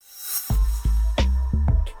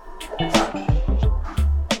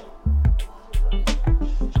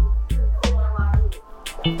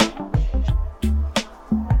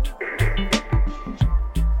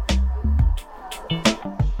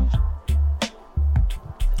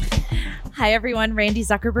Hi, everyone. Randi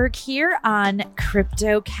Zuckerberg here on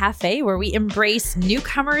Crypto Cafe, where we embrace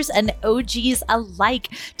newcomers and OGs alike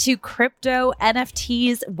to crypto,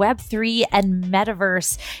 NFTs, Web3, and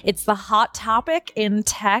metaverse. It's the hot topic in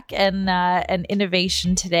tech and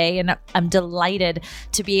innovation today, and I'm delighted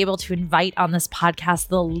to be able to invite on this podcast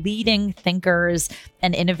the leading thinkers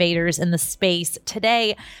and innovators in the space.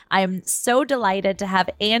 Today, I'm so delighted to have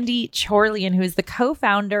Andy Chorlian, who is the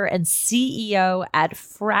co-founder and CEO at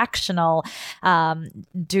Fractional,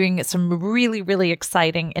 doing some really, really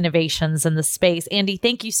exciting innovations in the space. Andy,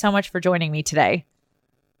 thank you so much for joining me today.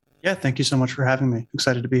 Yeah, thank you so much for having me.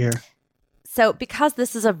 Excited to be here. So because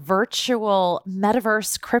this is a virtual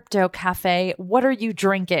metaverse crypto cafe, what are you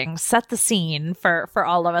drinking? Set the scene for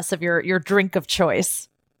all of us of your drink of choice.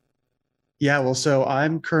 Yeah, well, so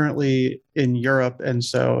I'm currently in Europe, and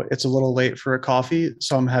so it's a little late for a coffee,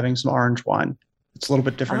 so I'm having some orange wine. It's a little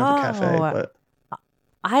bit different of a cafe, but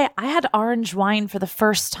I had orange wine for the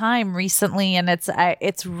first time recently, and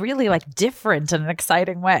it's really like different in an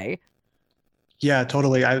exciting way. Yeah,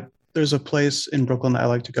 totally. There's a place in Brooklyn that I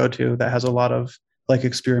like to go to that has a lot of like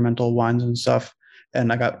experimental wines and stuff,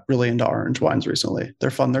 and I got really into orange wines recently. They're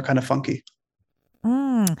fun. They're kind of funky.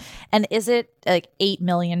 And is it like 8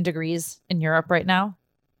 million degrees in Europe right now?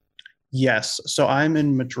 Yes. So I'm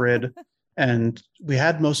in Madrid, and we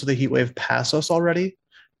had most of the heat wave pass us already,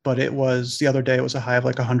 but it was the other day, it was a high of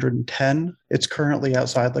like 110. It's currently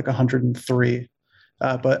outside like 103,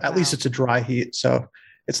 but at least it's a dry heat. So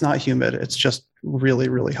it's not humid. It's just really,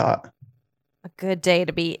 really hot. A good day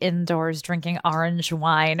to be indoors drinking orange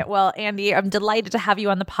wine. Well, Andy, I'm delighted to have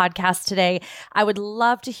you on the podcast today. I would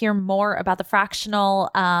love to hear more about the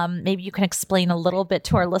Fractional. Maybe you can explain a little bit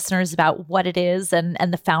to our listeners about what it is and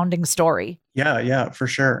the founding story. Yeah, for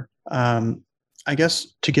sure. I guess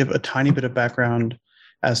to give a tiny bit of background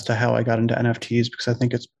as to how I got into NFTs, because I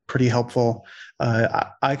think it's pretty helpful.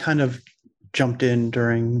 I kind of jumped in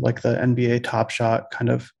during like the NBA Top Shot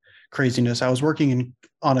kind of craziness. I was working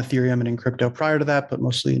on Ethereum and in crypto prior to that, but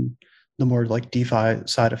mostly in the more like DeFi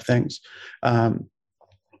side of things.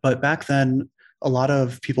 But back then, a lot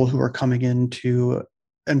of people who were coming into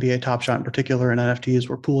NBA Top Shot in particular and NFTs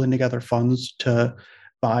were pooling together funds to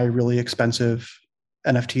buy really expensive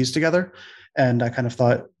NFTs together. And I kind of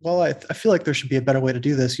thought, well, I feel like there should be a better way to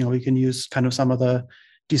do this. You know, we can use kind of some of the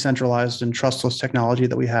decentralized and trustless technology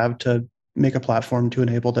that we have to make a platform to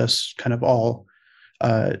enable this kind of all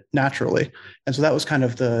naturally. And so that was kind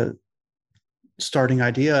of the starting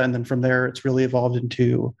idea. And then from there, it's really evolved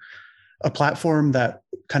into a platform that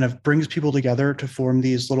kind of brings people together to form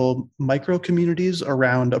these little micro communities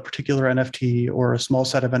around a particular NFT or a small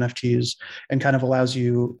set of NFTs, and kind of allows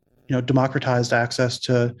you, democratized access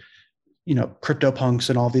to, crypto punks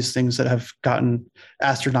and all these things that have gotten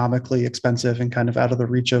astronomically expensive and kind of out of the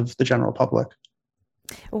reach of the general public.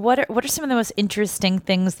 What are some of the most interesting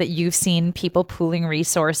things that you've seen people pooling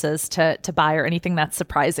resources to buy, or anything that's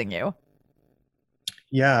surprising you?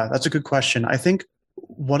 Yeah, that's a good question. I think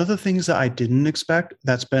one of the things that I didn't expect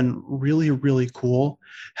that's been really, really cool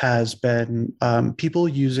has been people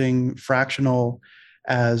using Fractional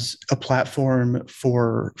as a platform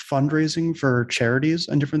for fundraising for charities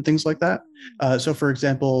and different things like that. So for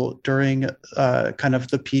example, during kind of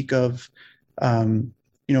the peak of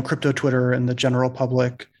crypto Twitter and the general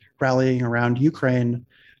public rallying around Ukraine,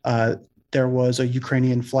 there was a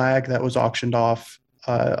Ukrainian flag that was auctioned off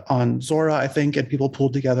on Zora, I think, and people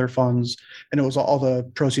pulled together funds, and it was all the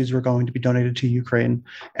proceeds were going to be donated to Ukraine.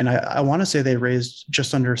 And I want to say they raised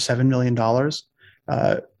just under $7 million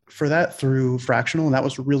for that through Fractional, and that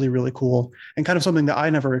was really, really cool and kind of something that I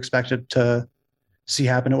never expected to see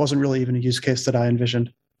happen. It wasn't really even a use case that I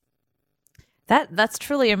envisioned. That's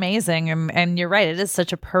truly amazing. And you're right. It is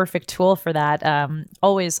such a perfect tool for that.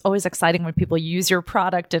 Always exciting when people use your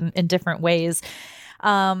product in different ways.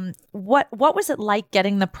 What was it like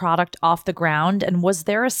getting the product off the ground? And was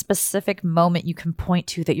there a specific moment you can point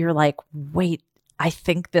to that you're like, wait, I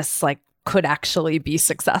think this could actually be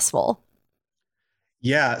successful?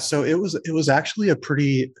 Yeah. So it was actually a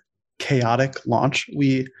pretty chaotic launch.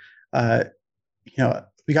 We got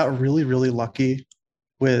really, really lucky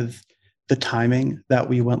with the timing that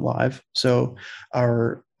we went live. So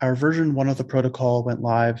our version 1 of the protocol went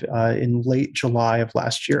live in late July of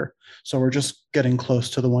last year. So we're just getting close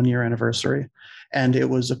to the 1-year anniversary. And it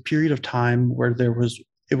was a period of time where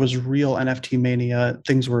it was real NFT mania.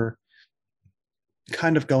 Things were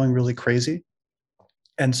kind of going really crazy.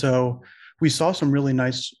 And so we saw some really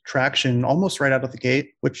nice traction almost right out of the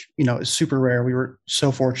gate, which, is super rare. We were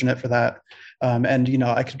so fortunate for that. And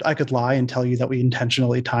I could lie and tell you that we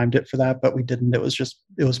intentionally timed it for that, but we didn't. It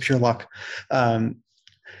was pure luck.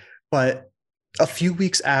 But a few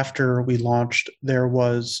weeks after we launched, there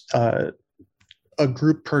was a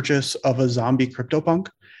group purchase of a zombie CryptoPunk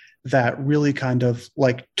that really kind of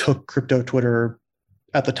like took crypto Twitter.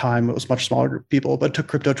 At the time, it was much smaller group of people, but took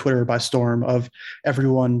crypto Twitter by storm. Of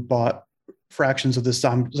everyone bought fractions of this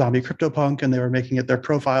zombie CryptoPunk, and they were making it their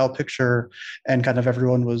profile picture, and kind of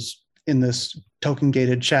everyone was in this token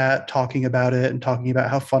gated chat talking about it and talking about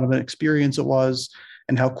how fun of an experience it was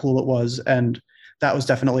and how cool it was. And that was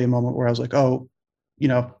definitely a moment where I was like, oh,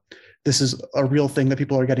 this is a real thing that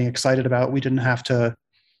people are getting excited about. We didn't have to,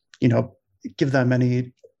 give them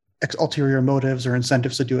any ulterior motives or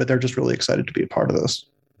incentives to do it. They're just really excited to be a part of this.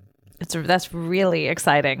 That's really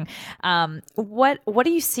exciting. What are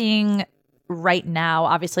you seeing right now?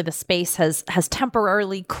 Obviously, the space has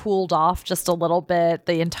temporarily cooled off just a little bit.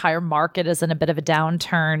 The entire market is in a bit of a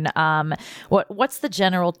downturn. What's the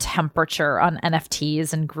general temperature on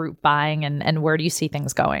NFTs and group buying, and where do you see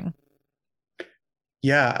things going?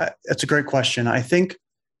 Yeah, that's a great question. I think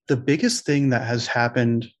the biggest thing that has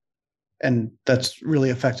happened and that's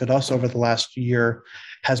really affected us over the last year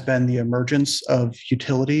has been the emergence of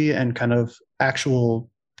utility and kind of actual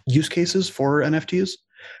use cases for NFTs.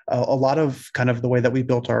 A lot of kind of the way that we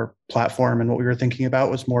built our platform and what we were thinking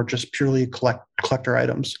about was more just purely collector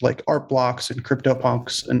items like art blocks and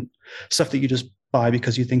CryptoPunks and stuff that you just buy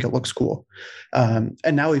because you think it looks cool. And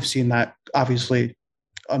now we've seen that obviously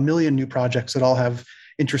a million new projects that all have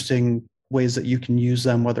interesting ways that you can use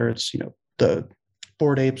them, whether it's, the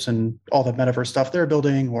Bored Apes and all the metaverse stuff they're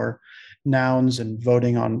building, or nouns and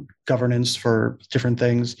voting on governance for different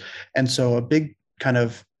things. And so a big kind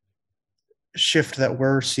of shift that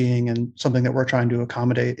we're seeing and something that we're trying to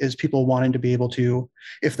accommodate is people wanting to be able to,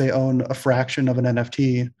 if they own a fraction of an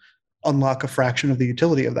NFT, unlock a fraction of the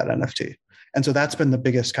utility of that NFT. And so that's been the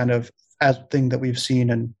biggest kind of thing that we've seen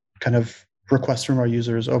and kind of requests from our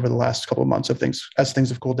users over the last couple of months of things as things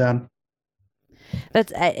have cooled down.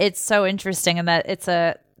 It's so interesting, and that's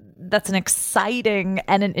an exciting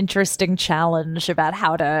and an interesting challenge about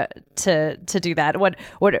how to do that. What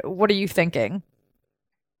are you thinking?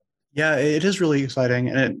 Yeah, it is really exciting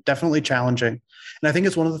and it definitely challenging. And I think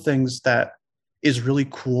it's one of the things that is really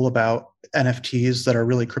cool about NFTs that are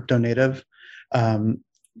really crypto native.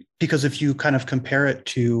 Because if you kind of compare it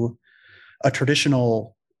to a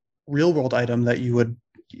traditional real world item that you would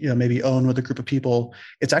maybe own with a group of people,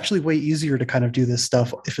 it's actually way easier to kind of do this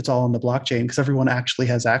stuff if it's all on the blockchain because everyone actually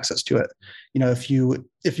has access to it. If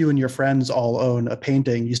you and your friends all own a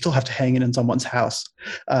painting, you still have to hang it in someone's house.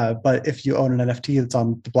 But if you own an NFT that's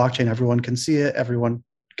on the blockchain, everyone can see it. Everyone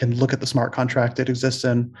can look at the smart contract it exists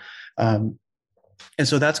in. And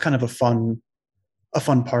so that's kind of a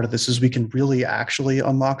fun part of this is we can really actually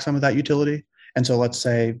unlock some of that utility. And so let's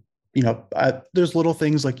say, there's little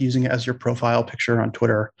things like using it as your profile picture on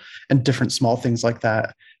Twitter and different small things like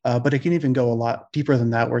that. But it can even go a lot deeper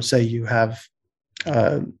than that, where say you have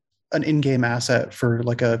an in-game asset for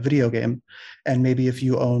like a video game. And maybe if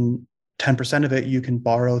you own 10% of it, you can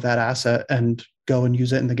borrow that asset and go and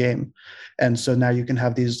use it in the game. And so now you can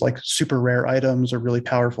have these like super rare items or really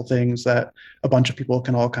powerful things that a bunch of people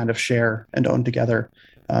can all kind of share and own together.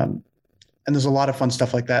 And there's a lot of fun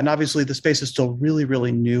stuff like that. And obviously the space is still really,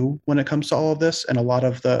 really new when it comes to all of this. And a lot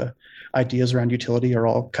of the ideas around utility are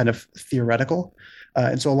all kind of theoretical.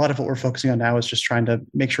 And so a lot of what we're focusing on now is just trying to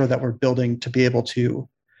make sure that we're building to be able to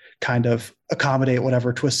kind of accommodate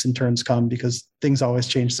whatever twists and turns come, because things always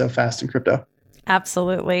change so fast in crypto.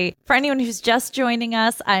 Absolutely. For anyone who's just joining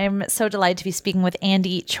us, I'm so delighted to be speaking with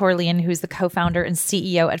Andy Chorlian, who's the co-founder and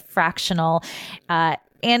CEO at Fractional.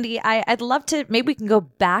 Andy, I'd love to, maybe we can go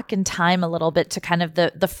back in time a little bit to kind of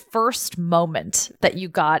the first moment that you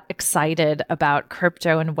got excited about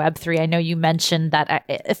crypto and Web3. I know you mentioned that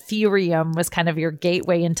Ethereum was kind of your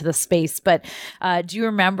gateway into the space, but do you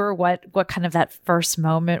remember what kind of that first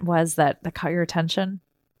moment was that caught your attention?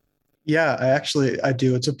 Yeah, I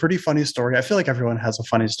do. It's a pretty funny story. I feel like everyone has a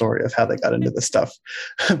funny story of how they got into this stuff.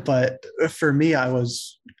 But for me, I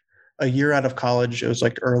was a year out of college. It was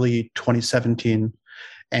like early 2017.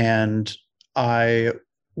 And I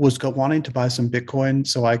was wanting to buy some Bitcoin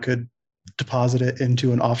so I could deposit it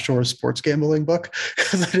into an offshore sports gambling book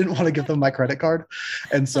because I didn't want to give them my credit card.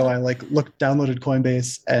 And so I downloaded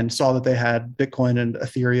Coinbase and saw that they had Bitcoin and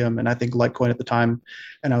Ethereum and I think Litecoin at the time.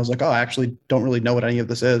 And I was like, oh, I actually don't really know what any of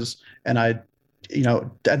this is. And I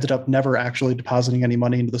ended up never actually depositing any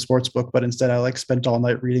money into the sports book, but instead I like spent all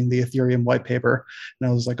night reading the Ethereum white paper. And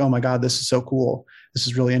I was like, oh my God, this is so cool. This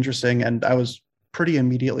is really interesting. And I was pretty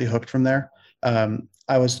immediately hooked from there.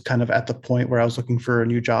 I was kind of at the point where I was looking for a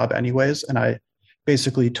new job anyways. And I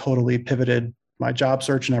basically totally pivoted my job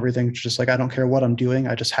search and everything. Just like, I don't care what I'm doing.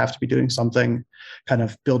 I just have to be doing something kind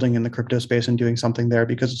of building in the crypto space and doing something there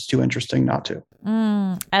because it's too interesting not to.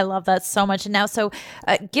 I love that so much. And now,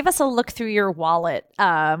 give us a look through your wallet,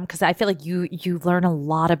 because I feel like you learn a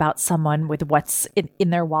lot about someone with what's in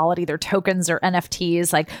their wallet, either tokens or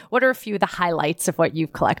NFTs. Like, what are a few of the highlights of what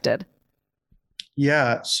you've collected?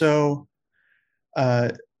 Yeah. So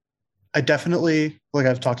I definitely, like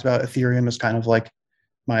I've talked about, Ethereum is kind of like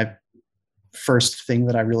my first thing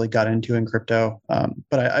that I really got into in crypto.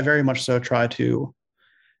 But I very much so try to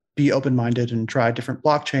be open-minded and try different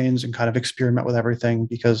blockchains and kind of experiment with everything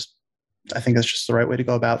because I think that's just the right way to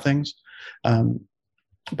go about things.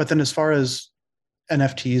 But then as far as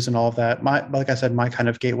NFTs and all of that, like I said, my kind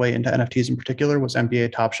of gateway into NFTs in particular was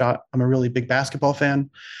NBA Top Shot. I'm a really big basketball fan,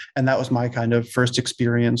 and that was my kind of first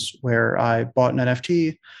experience where I bought an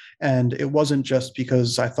NFT. And it wasn't just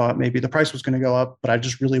because I thought maybe the price was going to go up, but I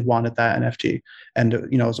just really wanted that NFT. And,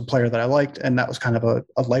 it was a player that I liked. And that was kind of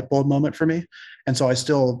a light bulb moment for me. And so I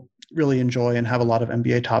still really enjoy and have a lot of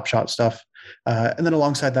NBA Top Shot stuff. And then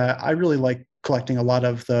alongside that, I really like collecting a lot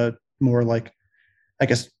of the more like, I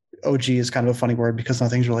guess, OG is kind of a funny word because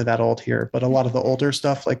nothing's really that old here, but a lot of the older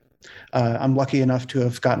stuff, like I'm lucky enough to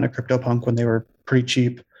have gotten a CryptoPunk when they were pretty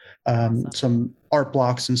cheap. Awesome. Some art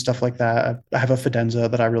blocks and stuff like that. I have a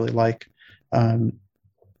Fidenza that I really like. And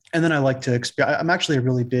then I like to I'm actually a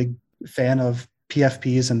really big fan of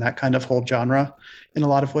PFPs and that kind of whole genre in a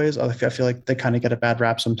lot of ways. I feel like they kind of get a bad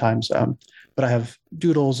rap sometimes. But I have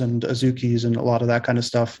doodles and Azukis and a lot of that kind of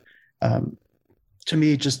stuff. To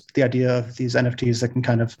me, just the idea of these NFTs that can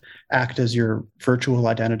kind of act as your virtual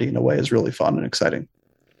identity in a way is really fun and exciting.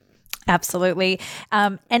 Absolutely.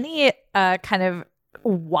 Any kind of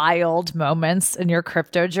wild moments in your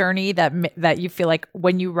crypto journey that you feel like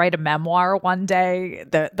when you write a memoir one day,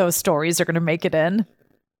 those stories are going to make it in?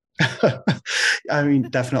 I mean,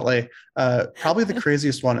 definitely. Probably the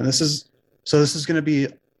craziest one, and this is going to be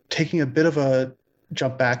taking a bit of a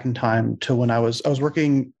jump back in time to when I was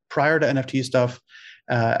working prior to NFT stuff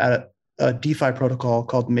at a DeFi protocol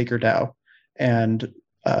called MakerDAO. And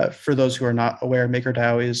for those who are not aware,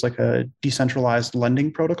 MakerDAO is like a decentralized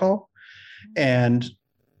lending protocol. And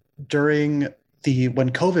when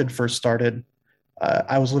COVID first started,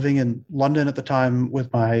 I was living in London at the time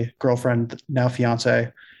with my girlfriend, now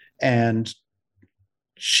fiance, and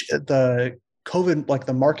the COVID, like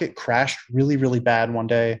the market crashed really, really bad one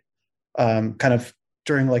day, kind of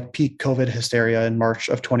during like peak COVID hysteria in March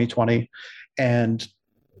of 2020. And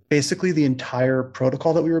basically the entire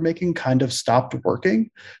protocol that we were making kind of stopped working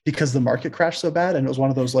because the market crashed so bad. And it was one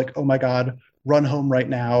of those like, oh my God, run home right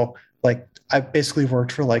now. Like I basically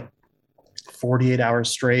worked for like 48 hours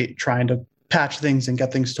straight trying to patch things and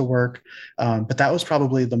get things to work. But that was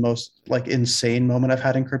probably the most like insane moment I've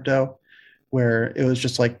had in crypto, where it was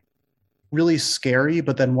just like really scary.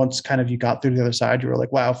 But then once kind of you got through the other side, you were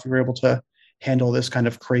like, wow, if we were able to handle this kind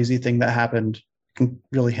of crazy thing that happened, you can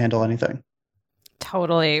really handle anything.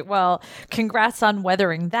 Totally. Well, congrats on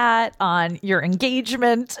weathering that, on your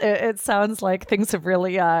engagement. It sounds like things have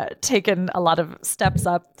really taken a lot of steps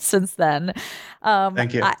up since then.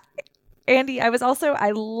 Thank you. Andy, in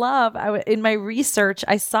my research,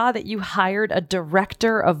 I saw that you hired a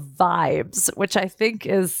director of vibes, which I think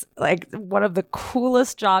is like one of the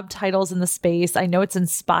coolest job titles in the space. I know it's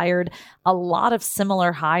inspired a lot of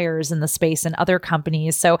similar hires in the space and other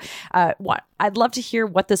companies. So I'd love to hear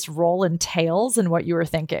what this role entails and what you were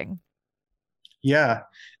thinking. Yeah,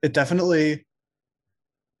 it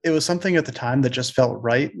was something at the time that just felt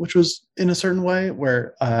right, which was in a certain way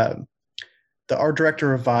where the art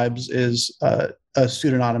director of Vibes is a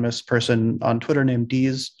pseudonymous person on Twitter named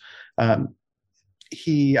Deez.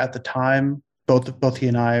 He, at the time, both he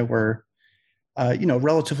and I were,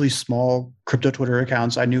 relatively small crypto Twitter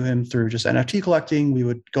accounts. I knew him through just NFT collecting. We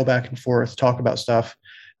would go back and forth, talk about stuff.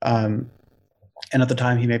 And at the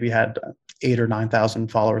time, he maybe had 8,000 or 9,000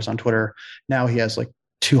 followers on Twitter. Now he has like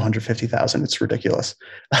 250,000. It's ridiculous.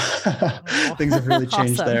 Things have really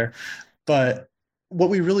changed Awesome. there. But what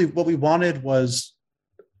we wanted was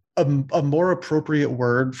a more appropriate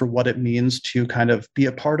word for what it means to kind of be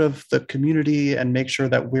a part of the community and make sure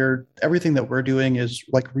that everything that we're doing is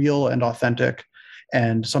like real and authentic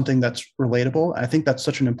and something that's relatable. I think that's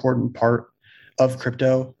such an important part of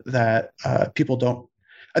crypto that people don't.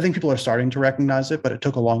 I think people are starting to recognize it, but it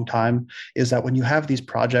took a long time, is that when you have these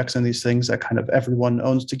projects and these things that kind of everyone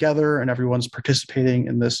owns together and everyone's participating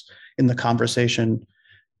in this, in the conversation,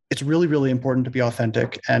 it's really, really important to be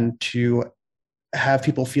authentic and to have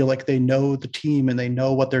people feel like they know the team and they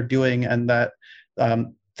know what they're doing, and that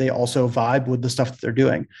they also vibe with the stuff that they're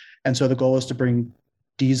doing. And so the goal is to bring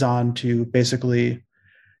Dees on to basically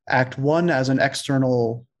act one as an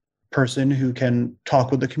external person who can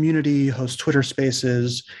talk with the community, host Twitter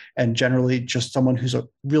spaces, and generally just someone who's a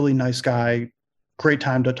really nice guy, great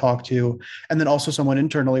time to talk to. And then also someone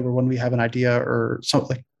internally where when we have an idea or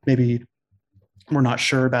something, like maybe we're not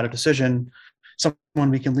sure about a decision, someone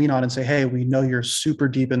we can lean on and say, hey, we know you're super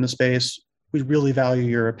deep in the space. We really value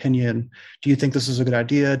your opinion. Do you think this is a good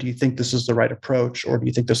idea? Do you think this is the right approach? Or do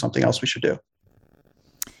you think there's something else we should do?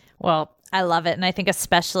 Well, I love it. And I think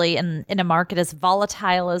especially in a market as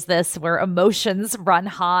volatile as this, where emotions run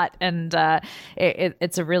hot, and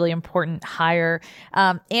it's a really important hire.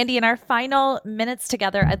 Andy, in our final minutes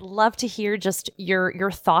together, I'd love to hear just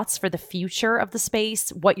your thoughts for the future of the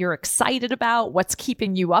space, what you're excited about, what's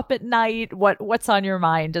keeping you up at night, what's on your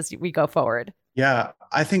mind as we go forward. Yeah,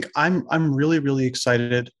 I think I'm really, really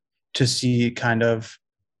excited to see kind of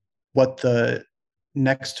what the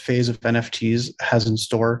next phase of NFTs has in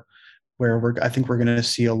store, where I think we're going to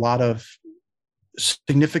see a lot of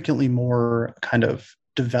significantly more kind of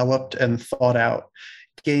developed and thought out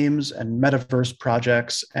games and metaverse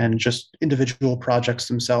projects and just individual projects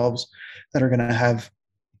themselves that are going to have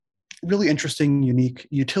really interesting, unique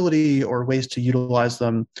utility or ways to utilize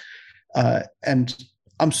them. And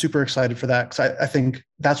I'm super excited for that, because I think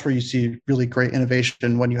that's where you see really great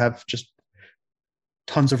innovation, when you have just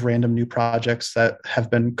tons of random new projects that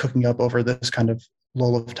have been cooking up over this kind of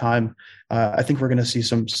lull of time. I think we're going to see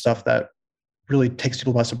some stuff that really takes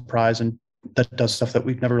people by surprise and that does stuff that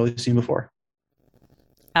we've never really seen before.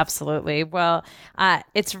 Absolutely. Well,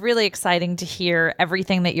 it's really exciting to hear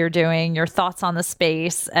everything that you're doing, your thoughts on the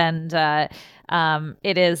space, and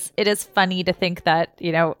it is funny to think that,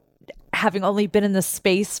 having only been in the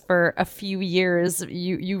space for a few years,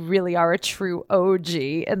 you really are a true OG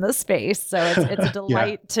in the space. So it's a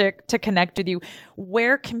delight to connect with you.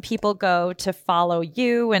 Where can people go to follow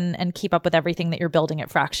you and keep up with everything that you're building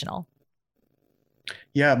at Fractional?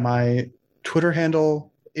 Yeah, my Twitter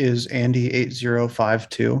handle is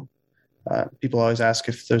Andy8052. People always ask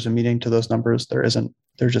if there's a meaning to those numbers. There isn't.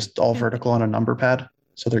 They're just all vertical on a number pad,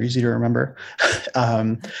 so they're easy to remember.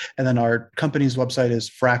 And then our company's website is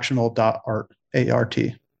fractional.art,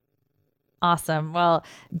 A-R-T. Awesome. Well,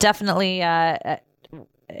 definitely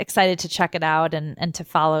excited to check it out and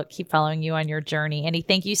to keep following you on your journey. Andy,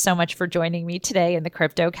 thank you so much for joining me today in the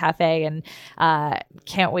Crypto Cafe, and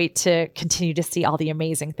can't wait to continue to see all the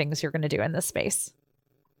amazing things you're going to do in this space.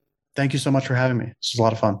 Thank you so much for having me. This was a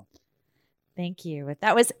lot of fun. Thank you.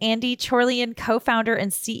 That was Andy Chorlian, co-founder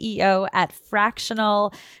and CEO at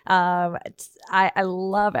Fractional. I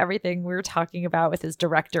love everything we were talking about with his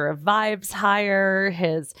director of vibes hire,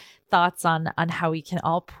 his thoughts on how we can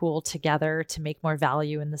all pool together to make more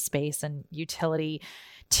value in the space and utility.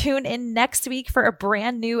 Tune in next week for a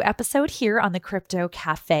brand new episode here on the Crypto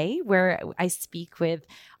Cafe, where I speak with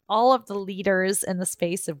all of the leaders in the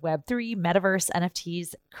space of Web3, metaverse,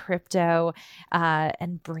 NFTs, crypto,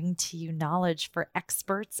 and bring to you knowledge for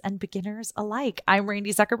experts and beginners alike. I'm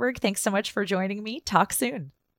Randi Zuckerberg. Thanks so much for joining me. Talk soon.